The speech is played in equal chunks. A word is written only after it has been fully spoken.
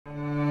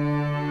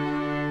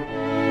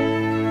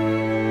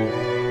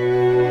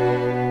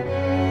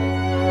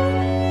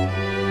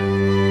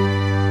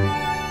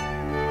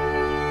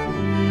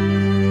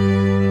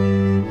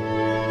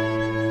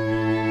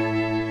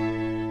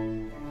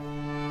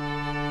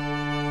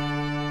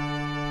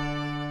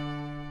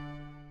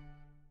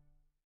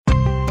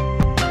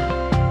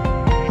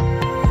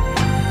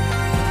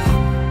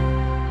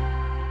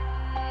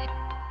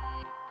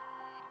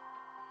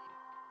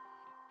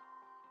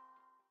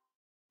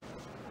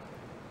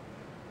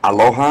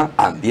Aloha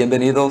and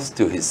bienvenidos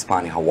to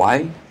Hispanic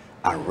Hawaii.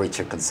 I'm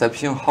Richard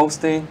Concepcion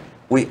hosting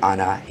with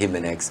Ana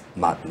Jimenez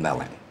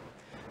McMillan.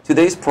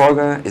 Today's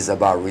program is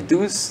about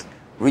reduce,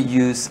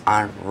 reuse,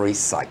 and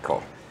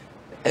recycle.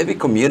 Every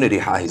community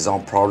has its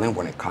own problem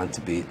when it comes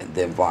to the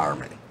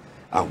environment.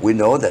 And we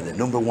know that the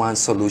 #1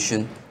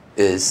 solution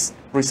is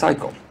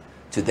recycle.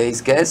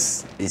 Today's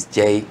guest is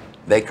Jade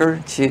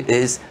Baker. She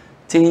is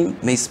Team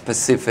Miss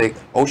Pacific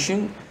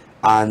Ocean.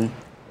 And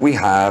we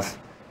have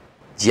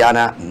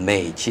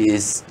Gianna-Mei. She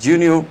is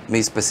Junior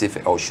Miss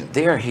Pacific Ocean.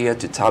 They are here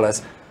to tell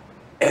us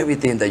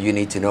everything that you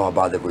need to know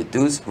about the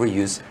Reduce,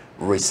 Reuse,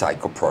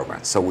 Recycle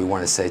program. So we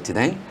want to say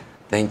today,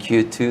 thank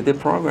you to the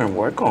program.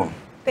 Welcome.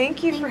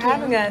 Thank you for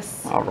having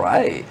us. All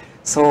right.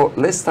 So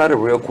let's start it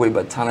real quick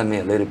by telling me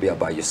a little bit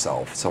about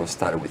yourself. So I'll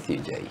start with you,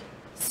 Jay.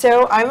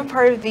 So I'm a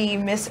part of the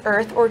Miss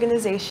Earth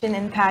organization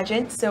in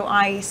pageant. So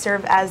I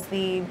serve as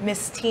the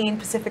Miss Teen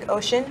Pacific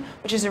Ocean,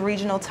 which is a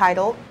regional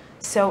title.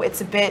 So it's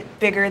a bit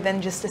bigger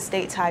than just a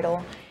state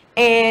title.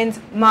 And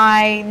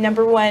my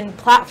 #1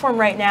 platform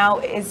right now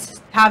is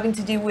having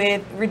to do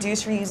with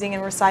reduce, reusing,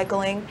 and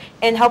recycling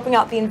and helping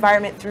out the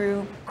environment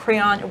through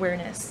crayon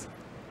awareness.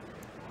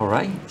 All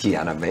right,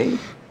 Gianna-Mei.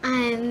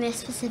 I'm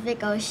Miss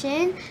Pacific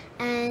Ocean,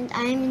 and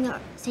I'm in the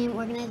same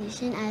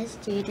organization as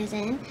Jade is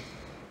in.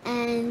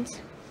 And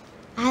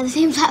I have the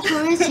same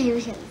platform as Jade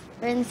because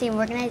we're in the same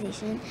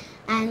organization.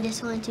 And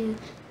just want to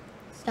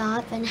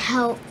stop and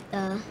help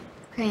the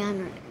crayon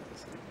organization.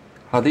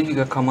 How did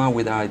you come up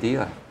with the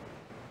idea?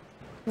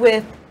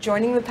 With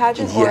joining the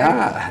pageant?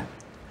 Yeah. Or,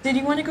 did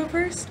you want to go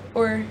first?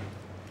 Or?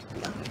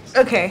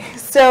 Okay,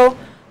 so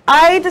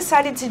I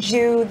decided to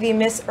do the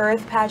Miss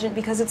Earth pageant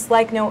because it's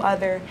like no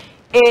other.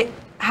 It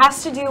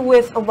has to do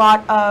with a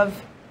lot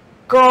of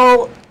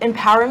girl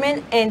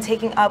empowerment and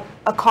taking up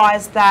a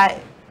cause that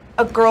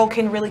a girl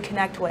can really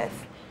connect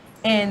with.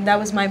 And that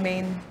was my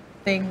main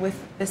thing with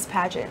this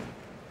pageant.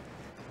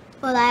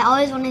 Well, I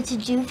always wanted to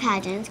do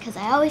pageants because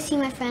I always see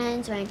my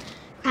friends wearing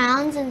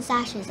crowns and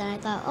sashes, and I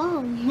thought, oh,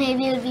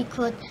 maybe it would be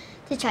cool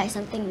to try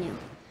something new.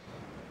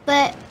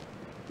 But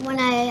when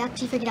I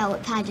actually figured out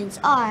what pageants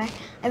are,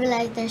 I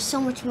realized there's so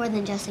much more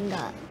than dressing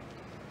up.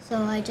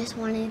 So I just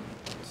wanted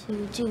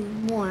to do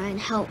more and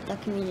help the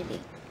community.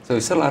 So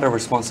it's a lot of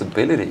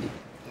responsibility.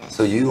 Yes.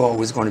 So you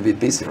always going to be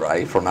busy,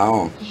 right, from now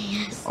on?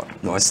 Yes. Oh,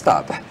 no,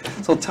 stop.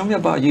 So tell me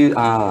about you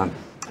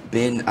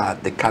being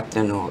the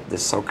captain of the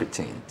soccer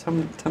team. Tell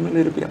me a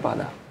little bit about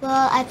that.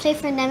 Well, I play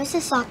for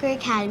Nemesis Soccer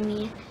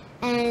Academy,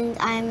 and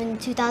I'm in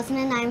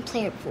 2009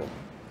 player pool.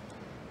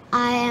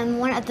 I am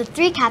one of the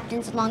 3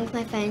 captains along with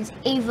my friends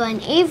Ava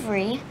and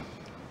Avery.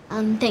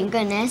 Thank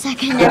goodness, I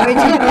can never do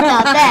it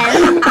without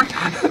them.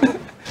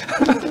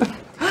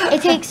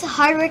 It takes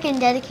hard work and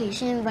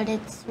dedication, but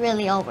it's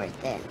really all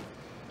worth it.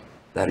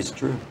 That is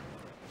true.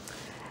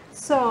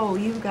 So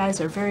you guys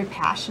are very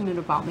passionate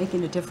about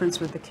making a difference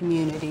with the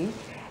community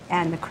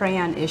and the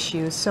crayon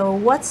issue. So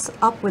what's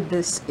up with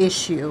this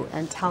issue,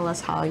 and tell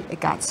us how it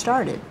got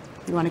started.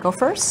 You want to go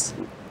first?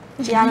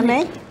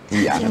 Gianna-Mei?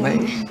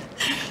 Gianna-Mei.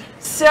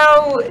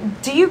 So,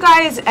 do you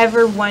guys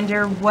ever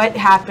wonder what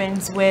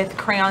happens with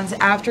crayons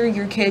after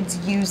your kids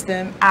use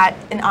them at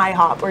an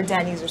IHOP or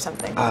Denny's or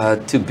something?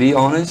 To be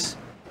honest,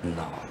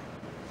 no.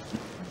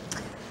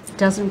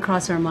 Doesn't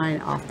cross our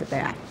mind off the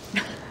bat.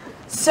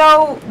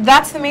 So,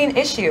 that's the main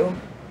issue.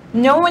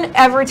 No one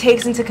ever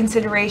takes into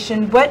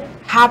consideration what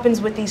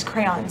happens with these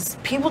crayons.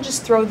 People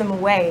just throw them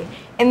away.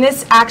 And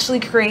this actually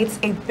creates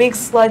a big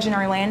sludge in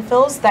our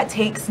landfills that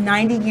takes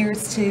 90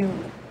 years to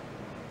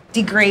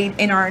degrade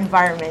in our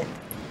environment.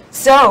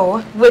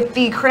 So, with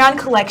the crayon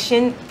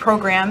collection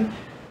program,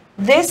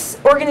 this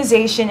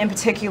organization in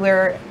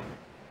particular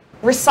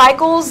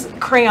recycles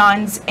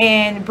crayons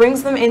and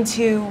brings them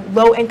into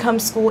low-income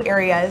school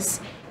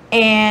areas.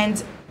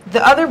 And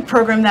the other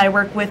program that I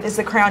work with is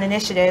the Crayon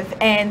Initiative,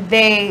 and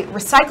they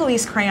recycle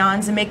these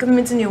crayons and make them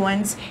into new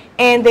ones,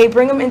 and they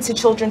bring them into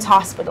children's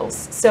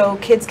hospitals so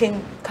kids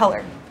can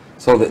color.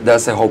 So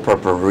that's the whole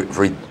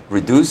purpose,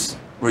 reduce,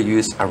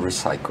 reuse, and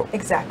recycle.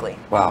 Exactly.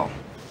 Wow.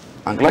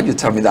 I'm glad you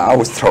tell me that. I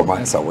always throw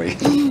mine away.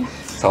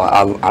 So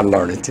I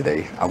learned it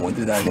today. I won't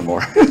do that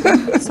anymore.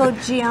 So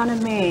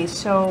Gianna-Mei,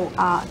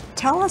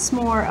 tell us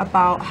more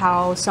about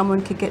how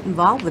someone could get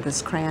involved with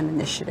this crayon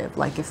initiative,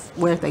 like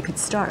where they could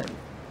start.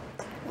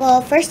 Well,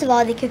 first of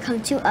all, they could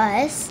come to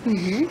us,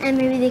 and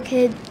maybe they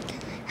could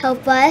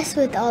help us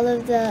with all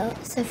of the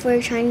stuff we're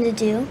trying to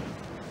do.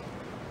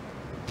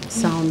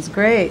 Sounds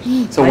great.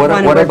 So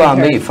what about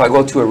me? If I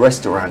go to a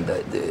restaurant,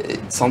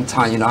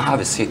 sometimes, I have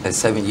a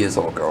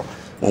 7-year-old girl.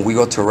 When we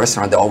go to a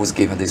restaurant, they always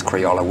give me this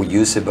Crayola. We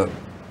use it, but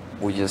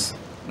we just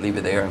leave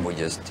it there and we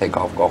just take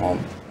off, go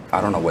home. I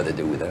don't know what to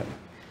do with that.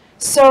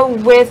 So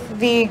with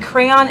the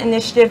Crayon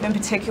Initiative in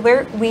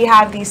particular, we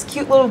have these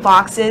cute little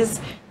boxes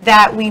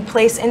that we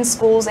place in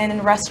schools and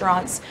in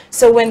restaurants.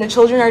 So when the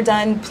children are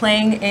done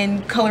playing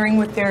and coloring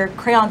with their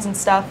crayons and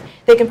stuff,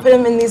 they can put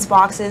them in these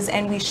boxes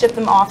and we ship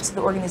them off to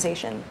the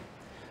organization.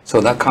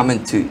 So that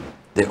coming to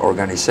the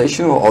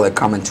organization, or they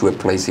come into a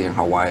place here in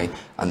Hawaii,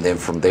 and then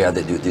from there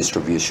they do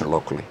distribution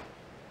locally?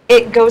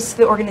 it goes to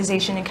the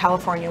organization in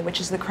California, which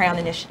is the Crayon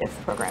Initiative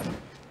program.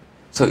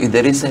 So if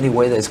there is any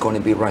way that it's going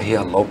to be right here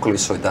locally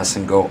so it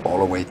doesn't go all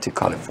the way to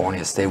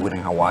California, stay within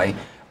Hawaii,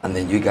 and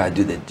then you guys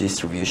do the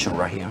distribution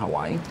right here in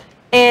Hawaii?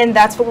 And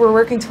that's what we're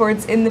working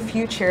towards in the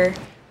future.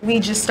 We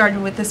just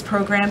started with this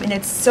program, and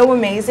it's so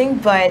amazing,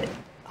 but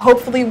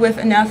hopefully with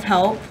enough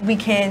help, we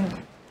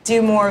can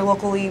do more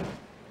locally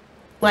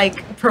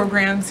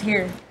programs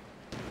here.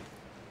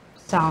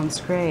 Sounds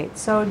great.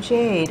 So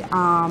Jade,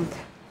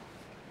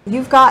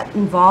 you've got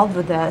involved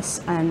with this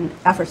and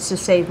efforts to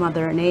save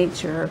Mother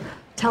Nature.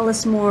 Tell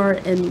us more,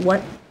 and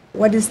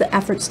what is the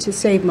efforts to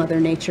save Mother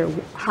Nature?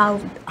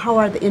 How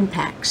are the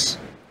impacts?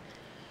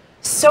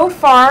 So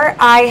far,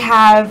 I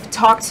have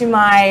talked to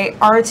my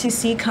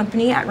R2C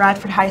company at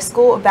Radford High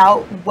School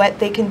about what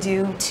they can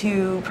do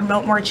to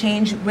promote more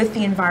change with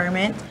the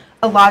environment.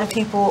 A lot of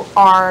people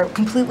are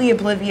completely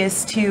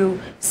oblivious to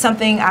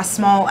something as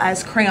small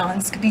as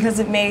crayons because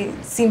it may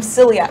seem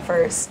silly at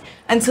first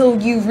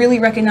until you really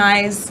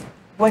recognize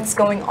what's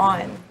going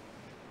on.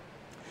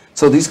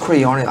 So this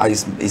crayon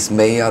is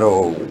made out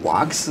of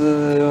wax?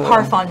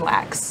 Parfum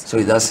wax. So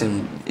it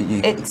doesn't...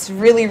 It's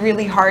really,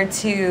 really hard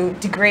to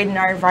degrade in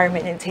our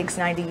environment, and it takes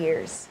 90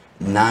 years.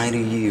 90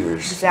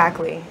 years.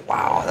 Exactly.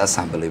 Wow, that's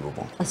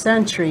unbelievable. A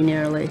century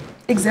nearly.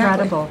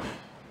 Exactly. Incredible.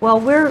 Well,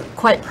 we're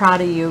quite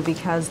proud of you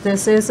because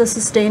this is a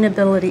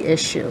sustainability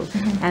issue,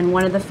 and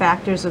one of the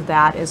factors of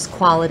that is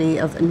quality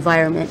of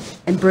environment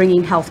and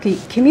bringing healthy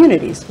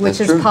communities, which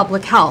That's is true.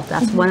 public health.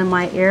 That's one of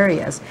my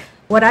areas.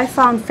 What I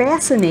found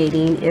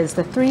fascinating is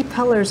the three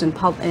pillars in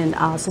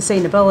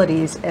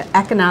sustainability: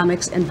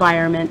 economics,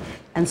 environment,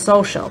 and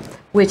social,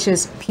 which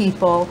is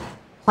people,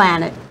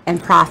 planet,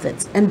 and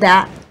profits. And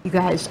that you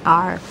guys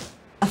are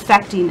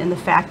affecting in the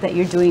fact that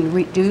you're doing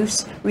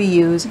reduce,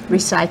 reuse,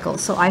 recycle.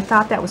 So I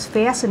thought that was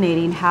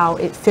fascinating how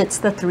it fits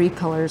the three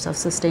pillars of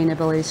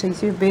sustainability. So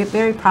you're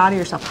very proud of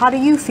yourself. How do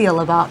you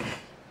feel about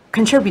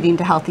contributing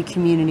to healthy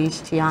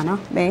communities,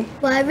 Gianna-Mei?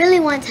 Well, I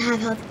really want to have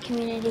healthy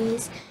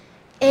communities.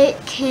 It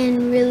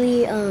can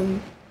really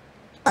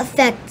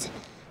affect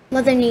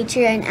Mother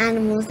Nature and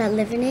animals that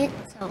live in it.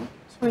 So I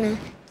just want to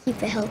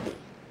keep it healthy.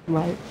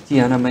 Right.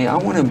 Gianna-Mei, I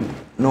want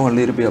to know a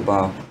little bit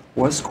about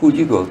what school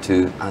you go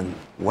to and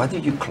what do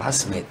your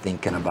classmates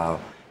thinking about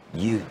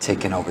you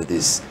taking over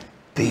this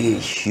big,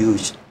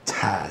 huge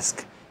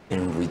task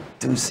in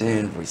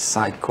reducing,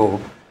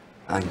 recycle,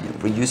 and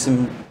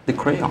reusing the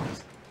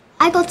crayons?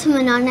 I go to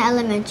Manana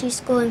Elementary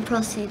School in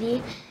Pearl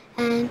City,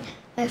 and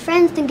my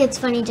friends think it's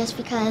funny just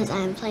because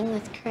I'm playing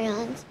with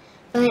crayons.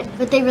 But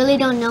what they really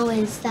don't know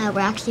is that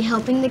we're actually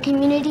helping the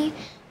community.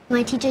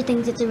 My teacher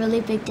thinks it's a really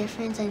big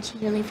difference, and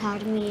she's really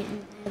proud of me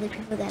and the other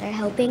people that are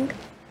helping.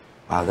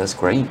 Wow, that's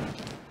great.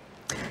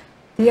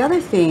 The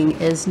other thing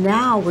is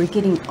now we're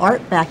getting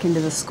art back into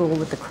the school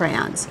with the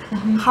crayons.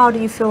 How do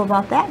you feel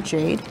about that,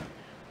 Jade?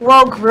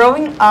 Well,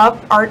 growing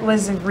up, art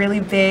was a really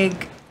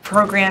big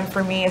program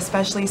for me,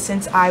 especially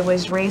since I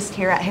was raised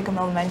here at Hickam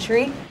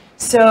Elementary.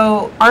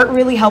 So art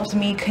really helped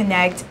me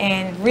connect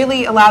and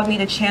really allowed me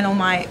to channel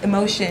my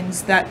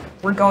emotions that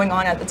were going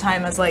on at the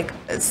time as like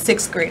a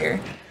 6th grader.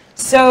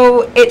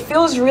 So it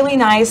feels really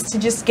nice to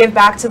just give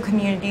back to the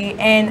community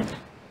and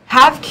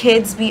have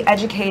kids be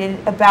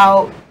educated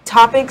about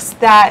topics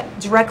that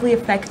directly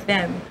affect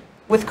them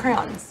with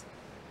crayons.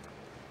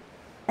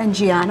 And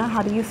Gianna,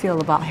 how do you feel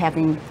about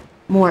having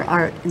more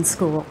art in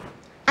school?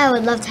 I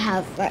would love to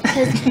have art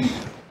because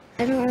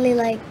I don't really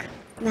like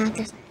math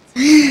or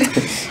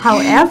science.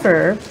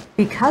 However,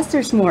 because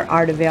there's more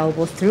art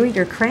available through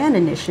your Crayon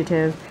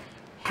initiative,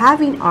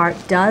 having art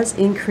does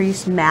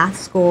increase math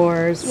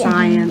scores,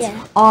 science,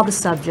 all the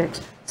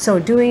subjects. So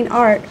doing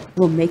art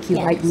will make you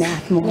like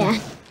math more. Yeah.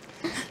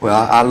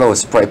 Well, I love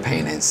spray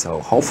painting, so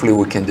hopefully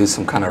we can do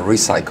some kind of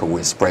recycle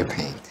with spray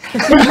paint.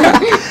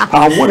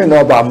 I want to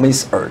know about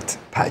Miss Earth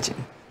pageant.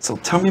 So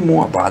tell me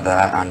more about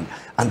that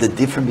and the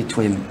difference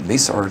between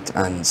Miss Earth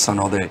and some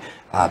other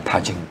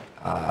pageant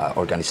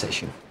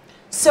organization.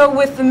 So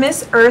with the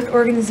Miss Earth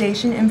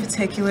organization in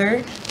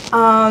particular,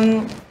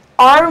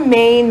 our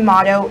main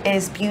motto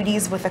is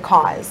beauties with a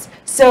cause.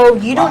 So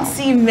you don't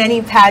see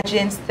many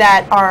pageants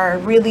that are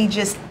really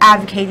just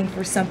advocating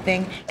for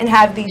something and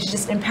have these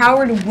just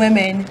empowered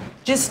women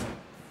just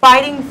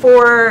fighting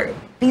for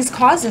these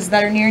causes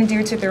that are near and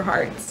dear to their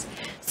hearts.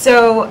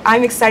 So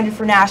I'm excited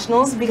for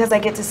nationals because I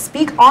get to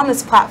speak on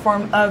this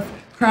platform of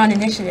Crayon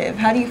Initiative.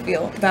 How do you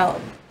feel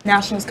about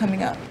nationals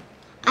coming up?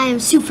 I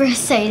am super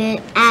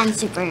excited and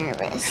super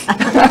nervous.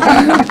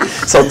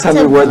 So tell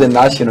me where the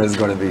national is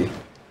going to be.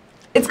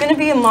 It's going to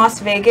be in Las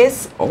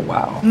Vegas. Oh,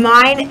 wow.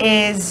 Mine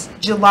is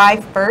July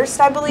 1st,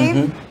 I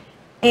believe.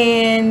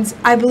 And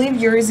I believe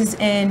yours is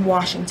in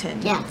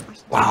Washington. Yeah.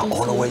 Wow,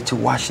 all the way to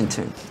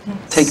Washington.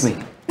 Take me.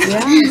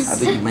 Yes. I'll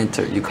be your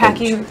mentor, you Pack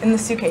coach. you in the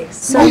suitcase.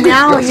 So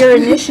now your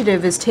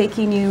initiative is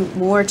taking you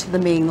more to the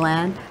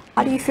mainland.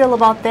 How do you feel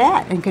about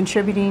that and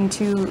contributing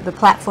to the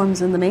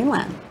platforms in the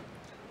mainland?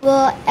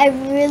 Well, I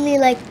really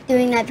like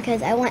doing that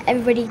because I want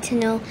everybody to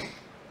know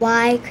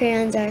why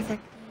crayons are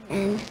effective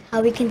and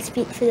how we can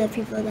speak for the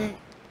people that are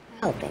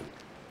helping.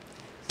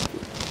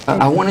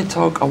 I want to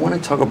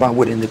talk about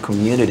within the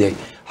community.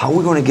 How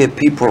we're going to get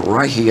people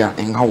right here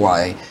in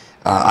Hawaii.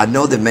 I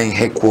know the main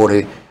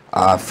headquarters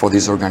for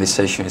this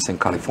organization is in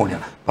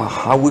California, but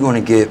how we're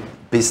going to get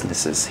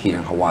businesses here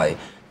in Hawaii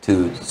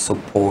to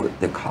support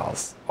the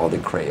cause of the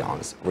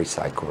crayons,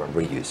 recycle and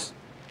reuse?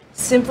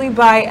 Simply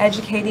by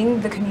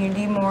educating the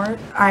community more.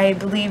 I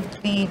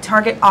believe the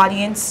target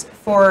audience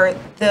for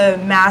the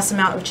mass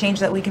amount of change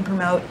that we can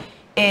promote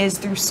is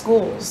through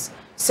schools.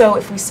 So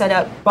if we set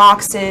up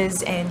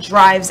boxes and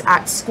drives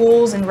at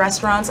schools and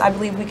restaurants, I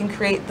believe we can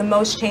create the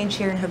most change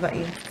here in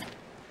Hawaii.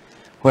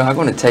 Well, I'm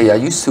going to tell you, I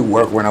used to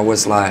work when I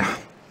was like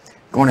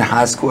going to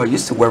high school. I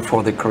used to work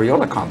for the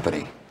Crayola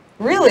company.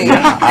 Really?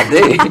 Yeah, I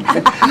did.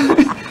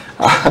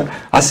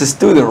 As a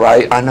student,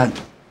 right? And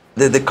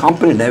the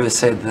company never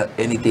said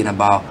anything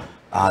about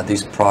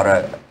this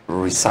product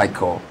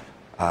recycle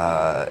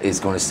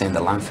is going to stay in the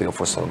landfill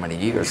for so many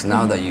years.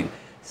 Now that you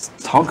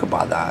talk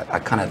about that, I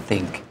kind of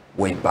think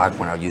way back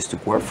when I used to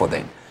work for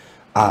them.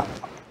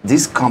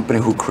 This company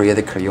who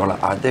created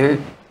Crayola, are they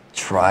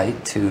try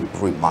to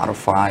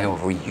remodify or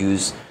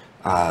reuse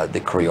the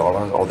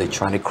Crayola, or they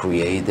trying to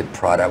create the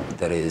product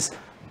that is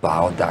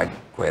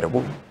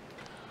biodegradable?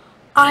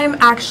 I'm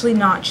actually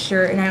not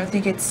sure, and I don't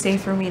think it's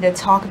safe for me to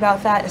talk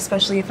about that,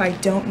 especially if I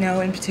don't know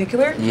in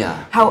particular.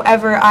 Yeah.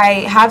 However,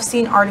 I have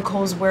seen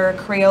articles where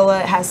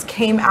Crayola has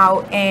came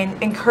out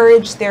and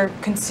encouraged their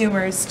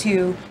consumers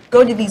to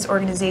go to these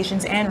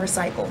organizations and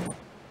recycle.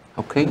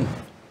 Okay.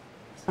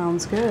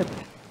 Sounds good.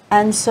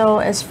 And so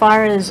as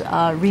far as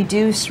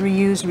reduce,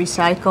 reuse,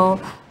 recycle,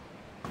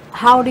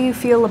 how do you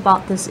feel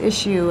about this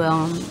issue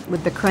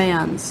with the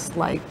crayons?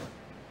 Like,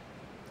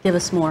 give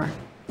us more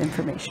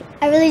information.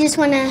 I really just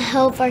want to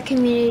help our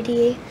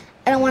community.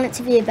 I don't want it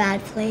to be a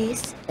bad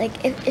place.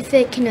 Like, if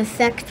it can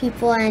affect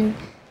people and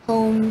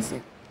homes,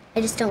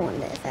 I just don't want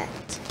it to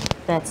affect.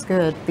 That's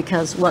good,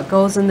 because what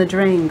goes in the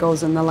drain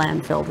goes in the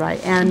landfill,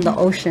 right? And the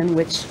ocean,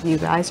 which you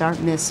guys are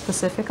Miss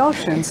Pacific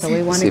Ocean, so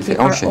we want to keep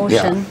our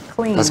ocean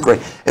clean. That's great.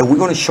 And we're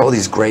going to show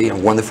this great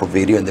and wonderful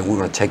video, and then we're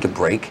going to take a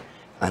break.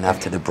 And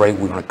after the break,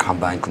 we're going to come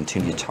back and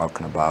continue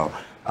talking about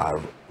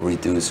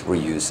reduce,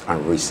 reuse,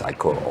 and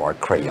recycle our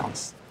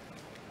crayons.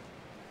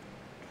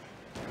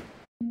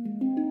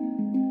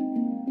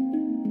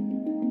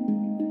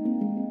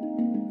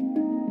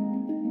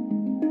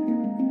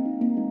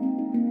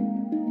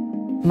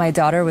 My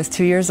daughter was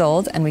 2 years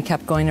old, and we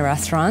kept going to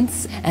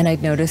restaurants, and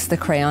I'd noticed the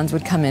crayons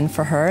would come in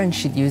for her, and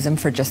she'd use them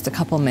for just a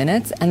couple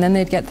minutes, and then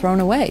they'd get thrown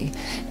away.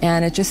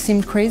 And it just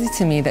seemed crazy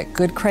to me that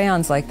good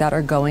crayons like that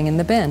are going in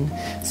the bin.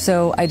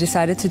 So I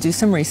decided to do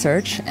some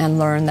research and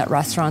learn that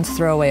restaurants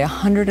throw away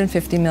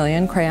 150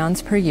 million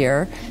crayons per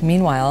year.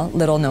 Meanwhile,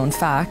 little known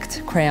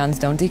fact, crayons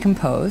don't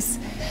decompose.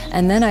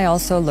 And then I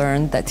also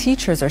learned that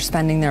teachers are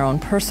spending their own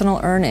personal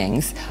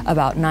earnings,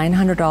 about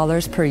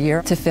 $900 per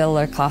year, to fill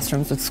their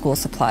classrooms with school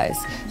supplies.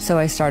 So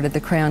I started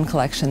the Crayon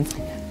Collection.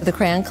 The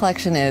Crayon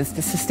Collection is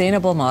the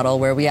sustainable model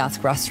where we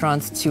ask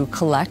restaurants to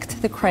collect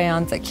the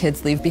crayons that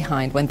kids leave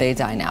behind when they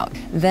dine out.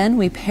 Then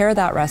we pair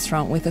that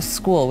restaurant with a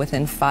school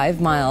within 5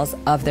 miles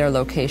of their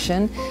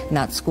location, and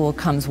that school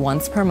comes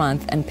once per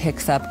month and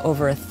picks up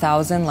over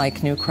 1,000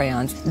 like new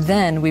crayons.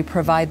 Then we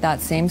provide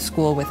that same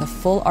school with a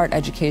full art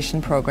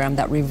education program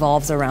that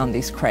revolves around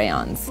these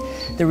crayons.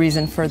 The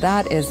reason for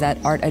that is that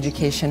art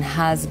education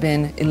has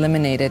been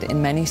eliminated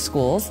in many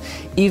schools,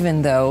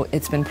 even though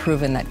it's been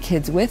proven that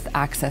kids with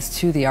access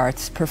to the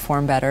arts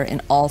perform better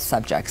in all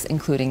subjects,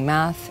 including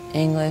math,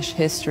 English,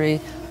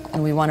 history,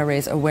 and we want to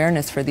raise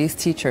awareness for these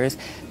teachers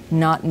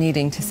not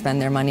needing to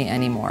spend their money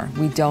anymore.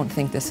 We don't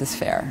think this is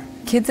fair.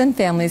 Kids and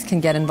families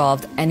can get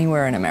involved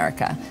anywhere in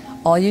America.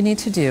 All you need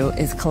to do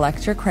is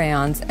collect your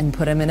crayons and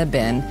put them in a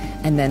bin,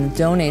 and then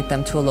donate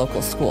them to a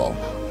local school.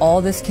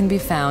 All this can be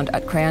found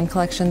at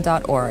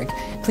crayoncollection.org.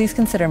 Please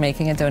consider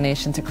making a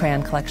donation to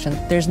Crayon Collection.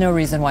 There's no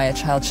reason why a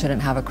child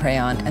shouldn't have a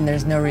crayon, and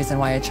there's no reason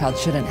why a child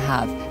shouldn't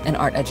have an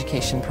art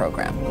education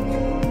program.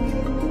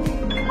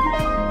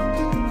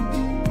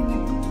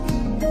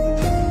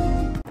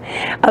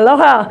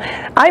 Aloha,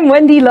 I'm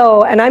Wendy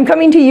Lowe, and I'm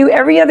coming to you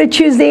every other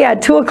Tuesday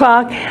at 2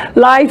 o'clock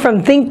live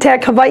from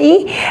ThinkTech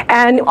Hawaii.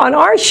 And on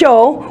our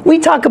show, we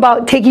talk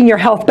about taking your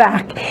health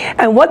back.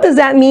 And what does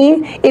that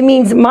mean? It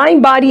means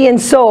mind, body,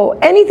 and soul.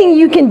 Anything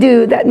you can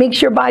do that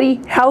makes your body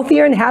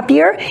healthier and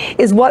happier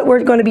is what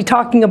we're going to be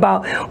talking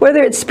about.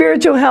 Whether it's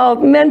spiritual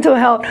health, mental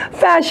health,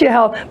 fascia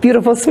health,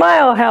 beautiful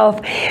smile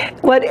health,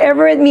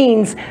 whatever it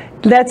means,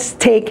 let's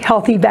take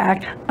healthy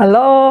back.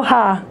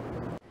 Aloha.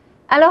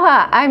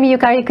 Aloha, I'm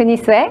Yukari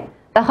Kunisue,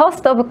 the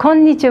host of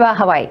Konnichiwa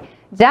Hawaii,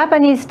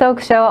 Japanese talk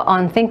show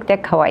on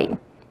ThinkTech Hawaii.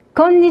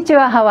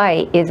 Konnichiwa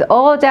Hawaii is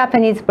all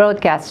Japanese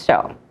broadcast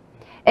show,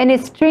 and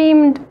it's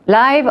streamed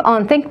live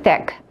on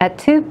ThinkTech at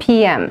 2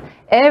 p.m.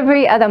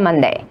 every other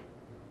Monday.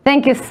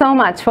 Thank you so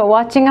much for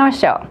watching our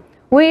show.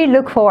 We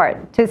look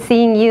forward to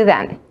seeing you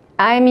then.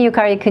 I'm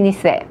Yukari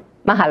Kunisue.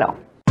 Mahalo.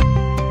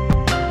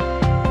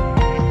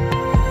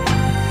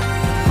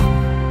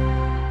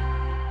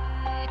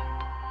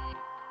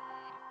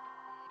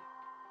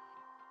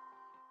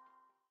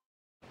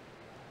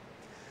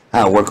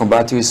 Welcome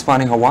back to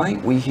Hispanic Hawaii.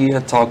 We're here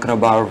talking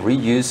about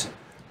reuse,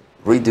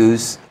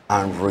 reduce,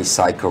 and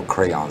recycle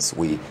crayons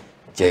with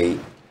Jade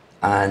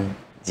and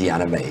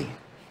Gianna-Mei.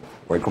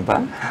 Welcome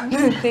back.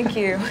 Thank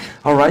you.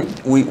 All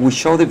right, we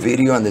show the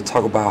video and they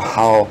talk about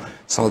how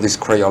some of these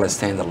crayons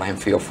stay in the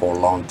landfill for a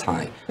long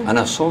time. And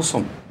I saw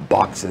some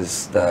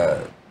boxes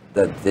that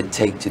they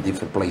take to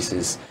different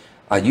places.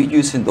 Are you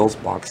using those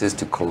boxes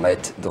to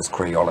collect those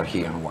crayons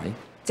here in Hawaii?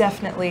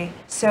 Definitely.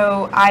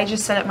 So I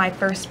just set up my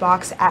first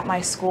box at my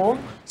school.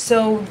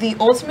 So the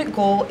ultimate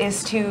goal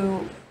is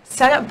to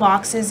set up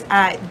boxes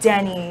at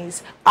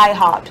Denny's,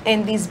 IHOP,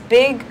 and these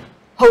big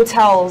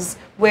hotels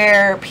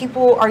where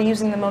people are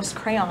using the most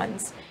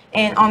crayons.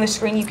 And on the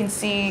screen you can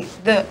see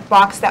the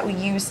box that we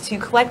use to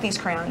collect these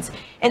crayons.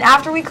 And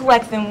after we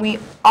collect them, we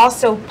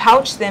also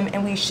pouch them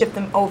and we ship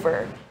them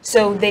over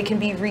so they can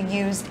be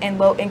reused in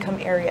low-income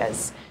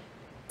areas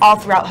all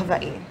throughout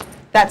Hawaii.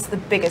 That's the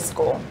biggest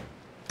goal.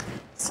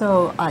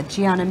 So,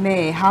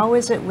 Gianna-Mei, how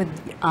is it with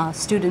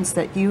students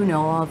that you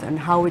know of, and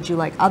how would you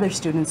like other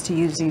students to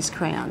use these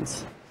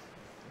crayons?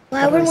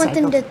 Well, I wouldn't want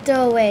them to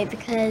throw away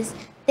because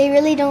they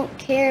really don't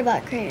care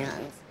about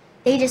crayons.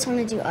 They just want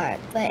to do art.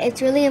 But it's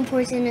really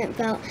important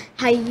about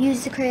how you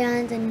use the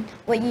crayons and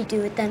what you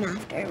do with them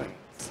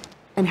afterwards.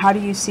 And how do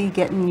you see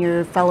getting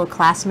your fellow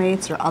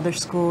classmates or other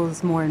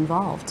schools more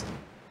involved?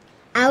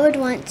 I would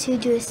want to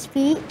do a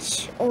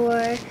speech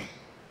or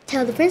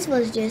tell the principal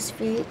to do a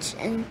speech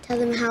and tell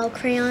them how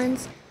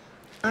crayons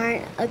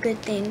aren't a good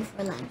thing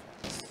for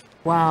landfills.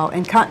 Wow,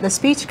 and the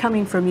speech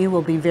coming from you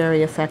will be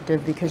very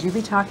effective because you'll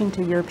be talking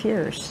to your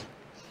peers.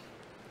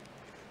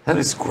 That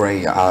is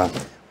great.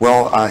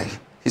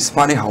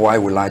 Hispanic Hawaii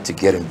would like to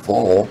get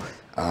involved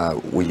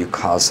with your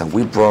cause, and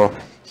we brought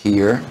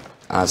here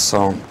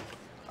some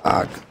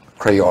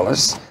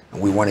crayons,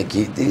 and we want to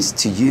give this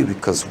to you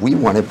because we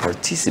want to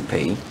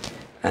participate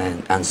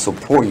and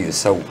support you.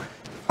 So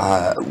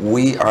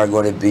we are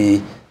going to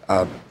be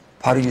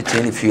part of your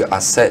team if you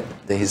accept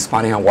the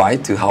Hispanic Hawaii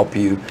to help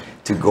you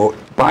to go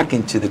back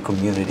into the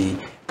community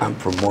and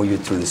promote you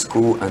to the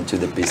school and to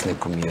the business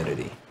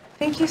community.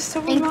 Thank you so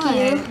Thank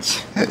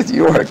much.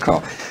 You're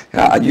welcome.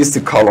 I used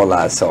to color a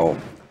lot, so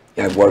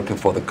working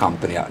for the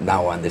company,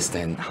 now I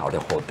understand how the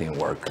whole thing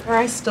works. Or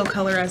I still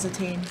color as a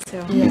teen,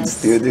 so. You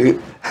still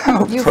do?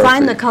 Oh, You perfect.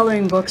 find the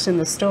coloring books in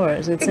the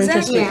stores. It's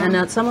Exactly. interesting,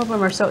 and some of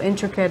them are so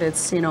intricate.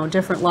 It's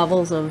different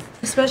levels of.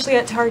 Especially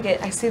at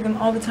Target, I see them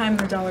all the time in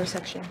the dollar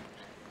section.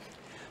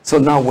 So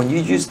now when you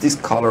use this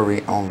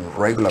coloring on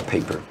regular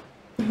paper,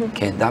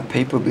 can that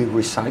paper be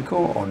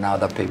recycled, or now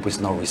that paper is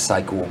not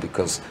recyclable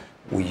because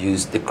we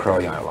use the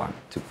crayon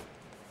to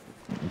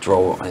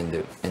draw in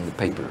the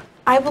paper?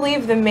 I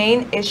believe the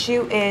main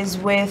issue is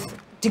with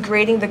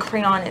degrading the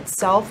crayon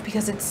itself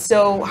because it's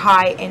so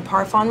high in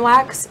paraffin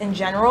wax in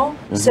general.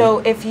 So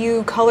if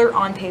you color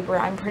on paper,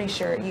 I'm pretty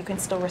sure you can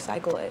still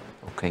recycle it.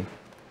 Okay.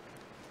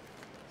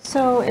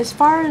 So as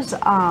far as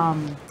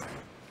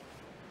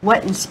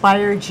what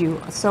inspired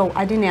you, so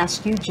I didn't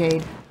ask you,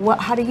 Jade,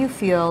 how do you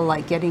feel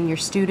like getting your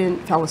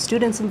fellow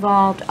students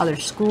involved, other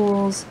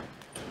schools?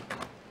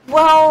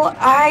 Well,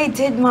 I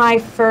did my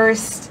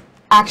first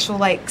actual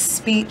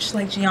speech,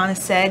 like Gianna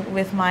said,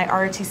 with my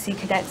ROTC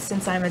cadets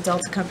since I'm a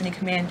Delta Company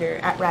commander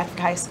at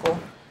Radford High School.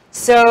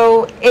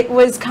 So it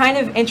was kind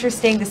of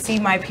interesting to see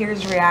my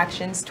peers'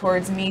 reactions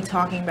towards me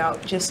talking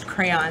about just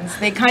crayons.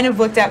 They kind of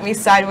looked at me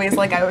sideways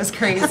like I was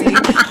crazy.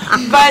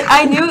 But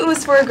I knew it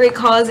was for a great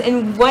cause,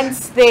 and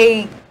once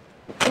it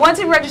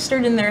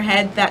registered in their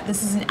head that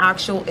this is an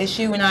actual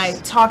issue and I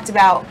talked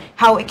about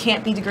how it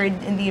can't be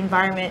degraded in the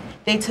environment,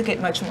 they took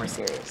it much more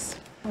serious.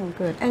 Oh,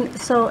 good.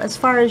 And so as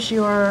far as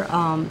your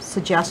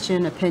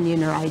suggestion,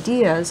 opinion, or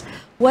ideas,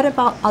 what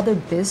about other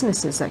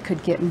businesses that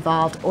could get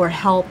involved or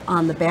help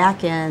on the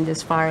back end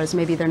as far as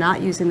maybe they're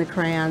not using the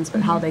crayons,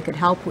 but how they could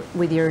help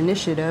with your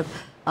initiative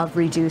of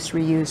reduce,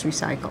 reuse,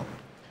 recycle?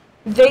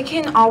 They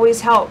can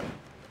always help.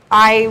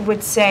 I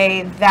would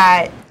say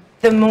that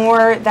the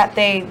more that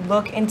they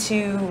look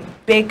into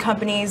big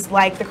companies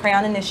like the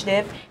Crayon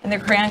Initiative and their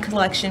crayon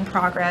collection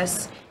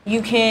progress,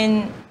 you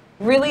can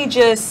really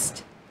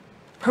just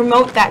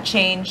promote that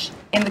change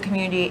in the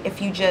community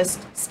if you just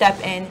step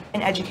in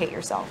and educate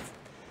yourself.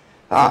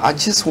 I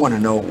just want to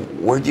know,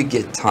 where do you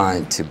get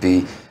time to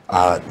be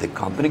the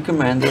company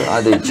commander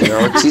at the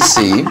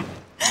JRTC,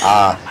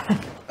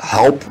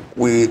 help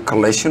with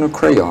collection of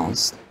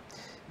crayons,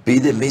 be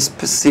the Miss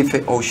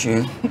Pacific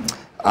Ocean?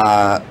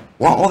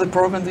 What other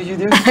program do you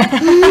do?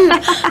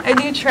 I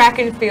do track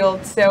and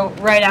field, so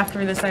right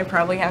after this I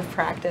probably have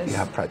practice. You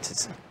have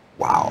practice.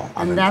 Wow,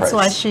 I'm And that's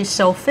why impressed. she's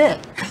so fit.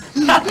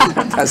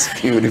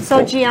 That's beautiful.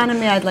 So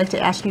Gianna-Mei, I'd like to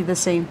ask you the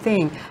same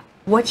thing.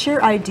 What's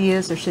your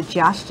ideas or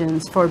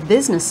suggestions for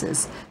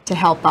businesses to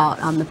help out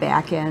on the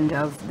back end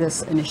of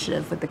this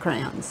initiative with the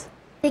crayons?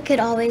 They could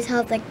always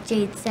help, like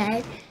Jade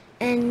said,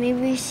 and maybe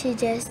we should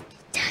just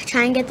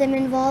try and get them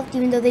involved,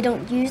 even though they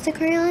don't use the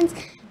crayons.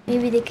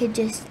 Maybe they could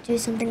just do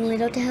something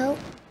little to help.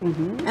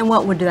 And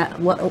what would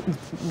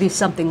be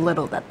something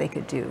little that they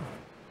could do?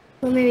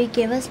 Well, maybe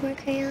give us more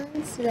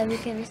crayons so that we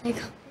can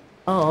recycle.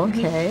 Oh,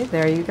 okay.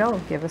 There you go.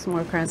 Give us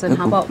more crayons. And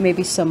how about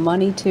maybe some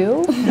money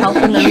too? Help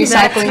in the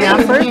recycling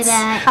efforts?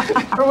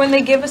 Or when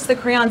they give us the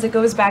crayons, it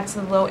goes back to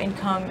the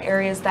low-income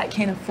areas that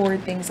can't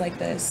afford things like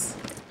this.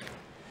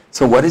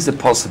 So what is the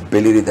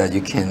possibility that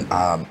you can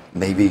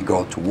maybe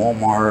go to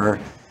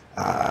Walmart,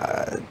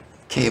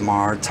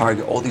 Kmart,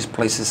 Target, all these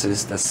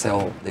places that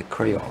sell the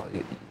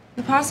crayon?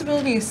 The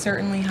possibility is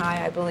certainly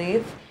high, I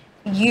believe.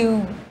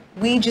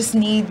 We just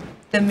need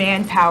the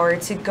manpower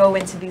to go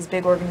into these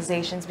big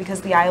organizations because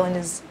the island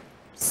is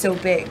so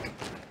big.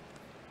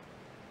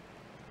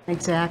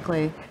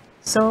 Exactly.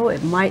 So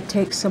it might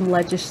take some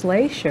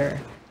legislature.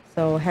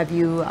 So have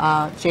you,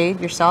 Jade,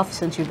 yourself,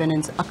 since you've been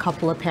in a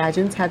couple of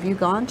pageants, have you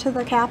gone to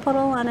the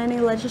Capitol on any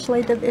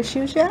legislative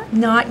issues yet?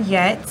 Not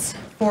yet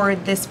for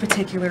this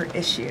particular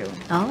issue.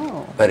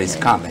 Oh. But it's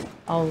coming.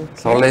 Okay.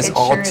 So let's It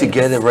all sure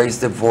together is. raise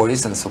the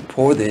voice and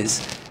support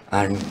this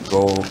and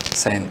go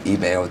send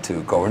email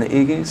to Governor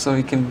Iggy so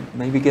he can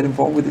maybe get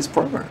involved with this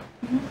program.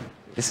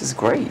 This is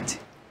great.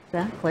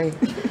 Exactly.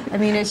 I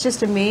mean, it's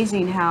just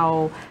amazing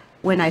how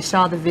when I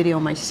saw the video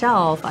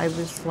myself, I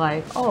was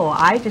like, oh,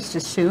 I just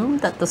assumed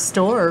that the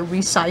store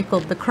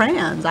recycled the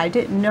crayons. I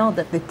didn't know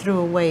that they threw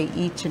away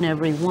each and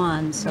every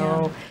one.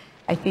 So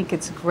I think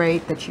it's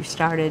great that you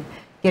started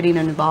getting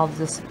involved in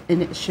this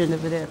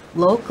initiative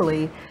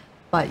locally.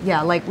 But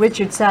yeah, like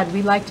Richard said,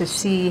 we like to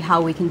see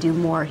how we can do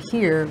more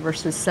here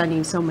versus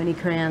sending so many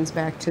crayons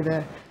back to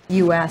the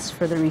U.S.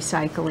 for the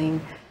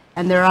recycling.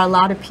 And there are a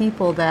lot of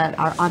people that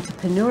are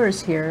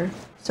entrepreneurs here,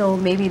 so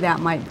maybe that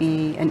might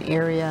be an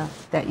area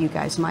that you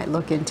guys might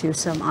look into.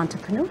 Some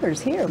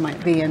entrepreneurs here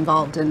might be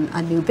involved in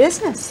a new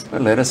business.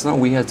 Well, let us know.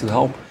 We have to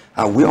help.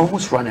 We're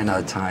almost running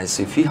out of time,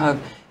 so if you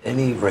have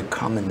any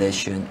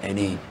recommendation,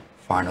 any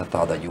final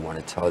thought that you want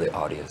to tell the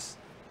audience,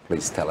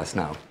 please tell us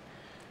now.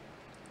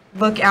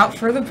 Look out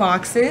for the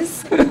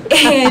boxes,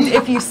 and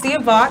if you see a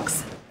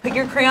box, put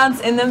your crayons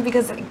in them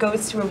because it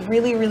goes to a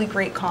really, really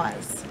great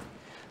cause.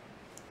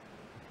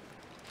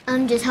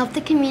 Just help the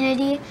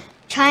community.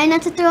 Try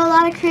not to throw a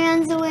lot of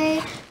crayons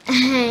away,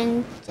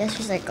 and just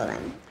recycle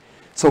them.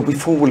 So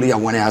before we leave, I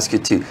want to ask you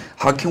too,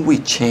 how can we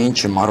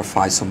change and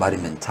modify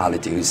somebody's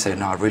mentality who say,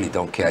 no, I really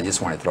don't care, I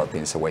just want to throw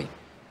things away?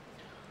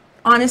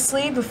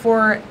 Honestly,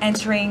 before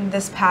entering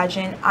this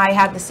pageant, I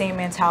had the same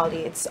mentality.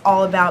 It's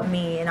all about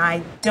me, and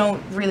I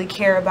don't really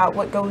care about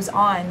what goes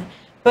on.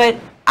 But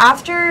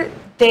after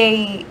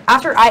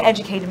I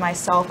educated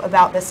myself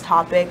about this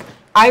topic,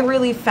 I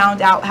really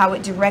found out how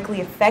it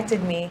directly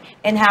affected me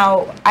and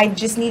how I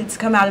just needed to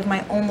come out of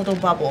my own little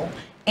bubble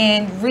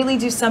and really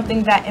do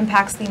something that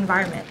impacts the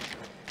environment.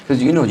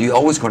 Because you know, you're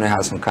always going to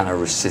have some kind of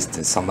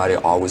resistance. Somebody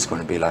always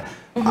going to be like,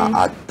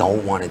 I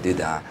don't want to do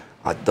that.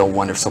 I don't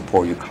want to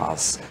support your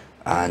cause.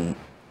 And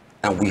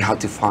we have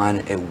to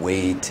find a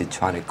way to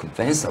try to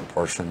convince that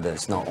person that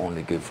it's not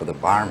only good for the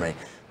environment,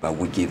 but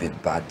we give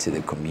it back to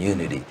the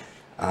community.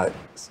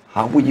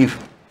 How would you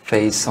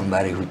face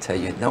somebody who tell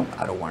you, no,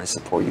 I don't want to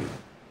support you?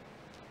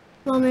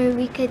 Well, maybe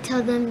we could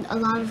tell them a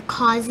lot of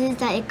causes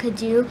that it could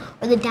do,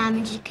 or the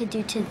damage it could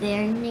do to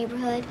their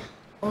neighborhood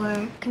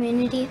or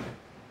community.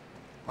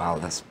 Wow,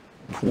 that's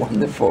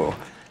wonderful.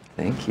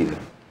 Thank you.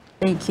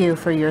 Thank you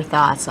for your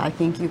thoughts. I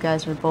think you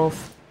guys are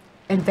both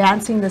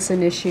advancing this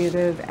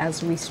initiative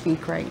as we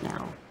speak right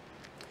now.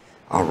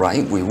 All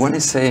right, we want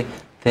to say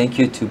thank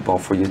you to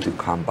both of you to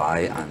come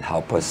by and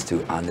help us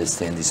to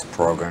understand this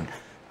program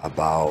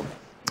about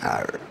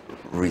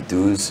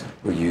reduce,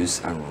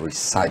 reuse, and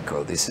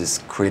recycle. This is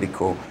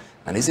critical,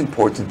 and it's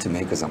important to me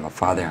because I'm a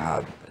father, I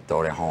have a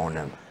daughter at home,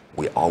 and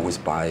we always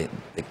buy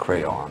the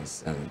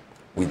crayons, and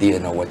we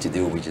didn't know what to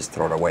do, we just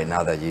throw it away.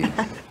 Now that you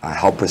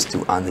help us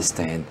to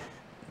understand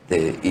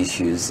the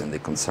issues and the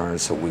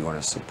concerns, so we're going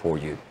to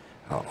support you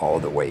all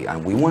the way.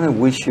 And we want to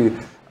wish you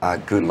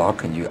good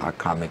luck in your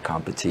upcoming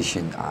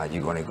competition.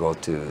 You're going to go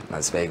to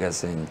Las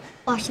Vegas and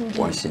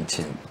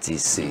Washington,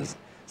 D.C.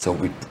 So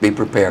be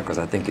prepared, because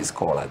I think it's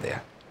cold out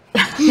there.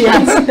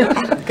 Yes.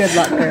 Good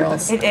luck,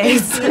 girls. It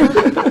is.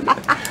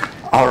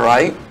 All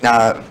right.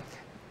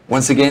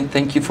 Once again,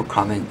 thank you for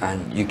coming,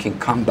 and you can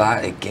come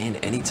back again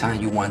anytime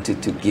you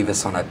wanted to give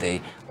us on a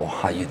day or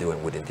how you're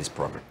doing within this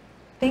program.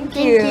 Thank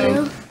you. Thank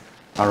you.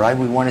 All right,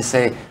 we want to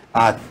say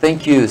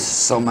thank you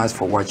so much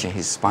for watching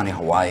Hispanic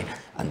Hawaii,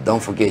 and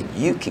don't forget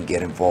you can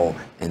get involved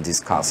in this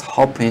cause,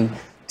 helping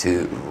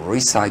to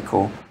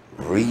recycle,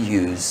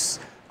 reuse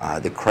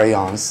the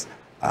crayons,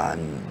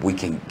 and we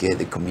can get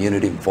the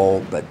community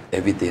involved, but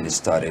everything is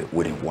started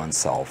within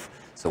oneself.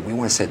 So we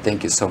want to say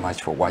thank you so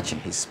much for watching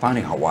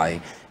Hispanic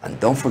Hawaii, and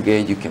don't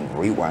forget you can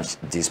rewatch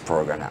this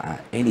program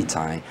at any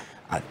time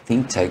at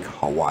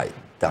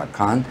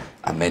ThinkTechHawaii.com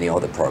and many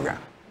other programs.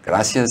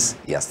 Gracias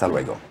y hasta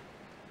luego.